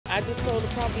I just told the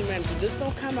property manager, just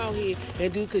don't come out here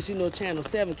and do because, you know, Channel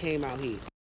 7 came out here.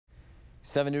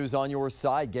 7 News on your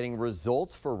side, getting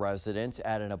results for residents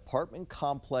at an apartment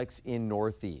complex in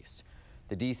Northeast.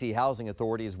 The D.C. Housing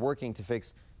Authority is working to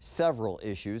fix several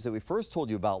issues that we first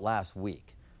told you about last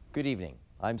week. Good evening.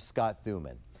 I'm Scott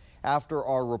Thuman. After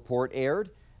our report aired,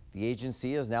 the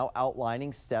agency is now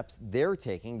outlining steps they're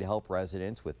taking to help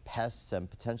residents with pests and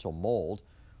potential mold.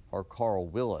 Our Carl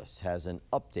Willis has an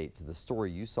update to the story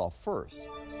you saw first,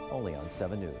 only on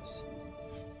 7 News.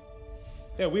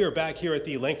 Yeah, we are back here at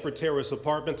the Langford Terrace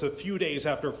Apartments a few days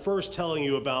after first telling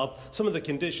you about some of the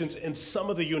conditions in some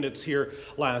of the units here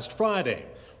last Friday.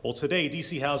 Well, today,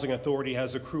 D.C. Housing Authority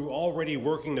has a crew already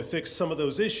working to fix some of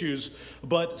those issues,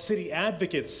 but city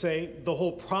advocates say the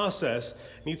whole process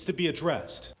needs to be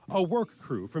addressed. A work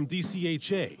crew from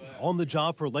DCHA on the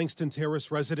job for Langston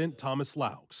Terrace resident Thomas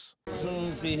Laux. As soon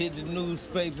as they hit the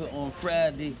newspaper on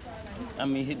Friday,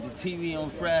 hit the TV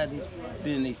on Friday,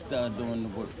 then they start doing the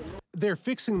work. They're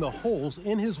fixing the holes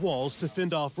in his walls to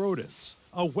fend off rodents.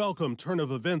 A welcome turn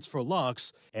of events for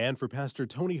Laux and for Pastor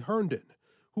Tony Herndon,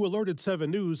 who alerted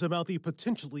 7 News about the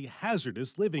potentially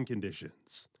hazardous living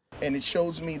conditions. And it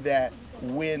shows me that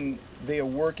when they are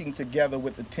working together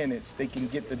with the tenants, they can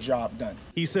get the job done.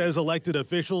 He says elected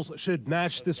officials should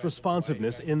match this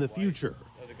responsiveness in the future,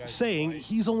 saying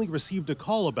he's only received a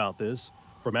call about this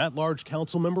from at-large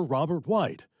council member Robert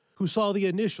White, who saw the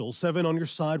initial 7 on Your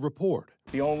Side report.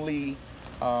 The only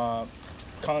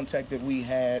contact that we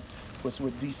had was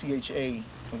with DCHA,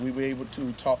 and we were able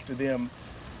to talk to them,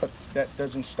 but that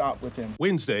doesn't stop with him.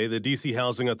 Wednesday, the D.C.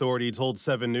 Housing Authority told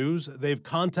 7 News they've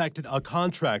contacted a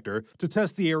contractor to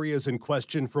test the areas in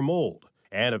question for mold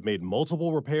and have made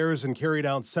multiple repairs and carried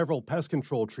out several pest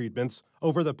control treatments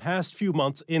over the past few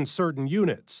months in certain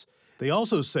units. They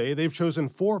also say they've chosen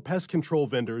 4 pest control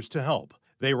vendors to help.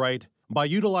 They write, by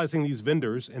utilizing these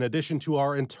vendors in addition to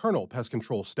our internal pest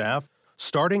control staff,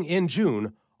 starting in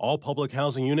June, all public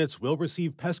housing units will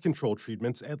receive pest control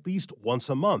treatments at least once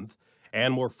a month,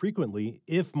 and more frequently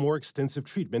if more extensive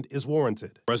treatment is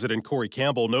warranted. Resident Corey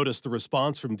Campbell noticed the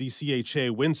response from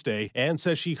DCHA Wednesday and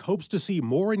says she hopes to see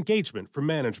more engagement from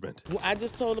management. Well, I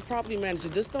just told the property manager,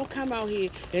 just don't come out here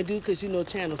and do because, you know,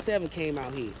 Channel 7 came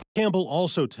out here. Campbell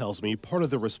also tells me part of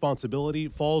the responsibility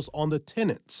falls on the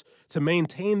tenants to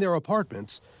maintain their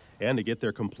apartments and to get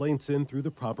their complaints in through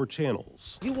the proper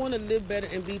channels. You want to live better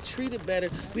and be treated better,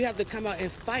 we have to come out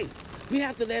and fight. We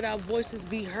have to let our voices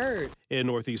be heard. In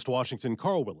Northeast Washington,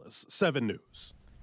 Carl Willis, 7 News.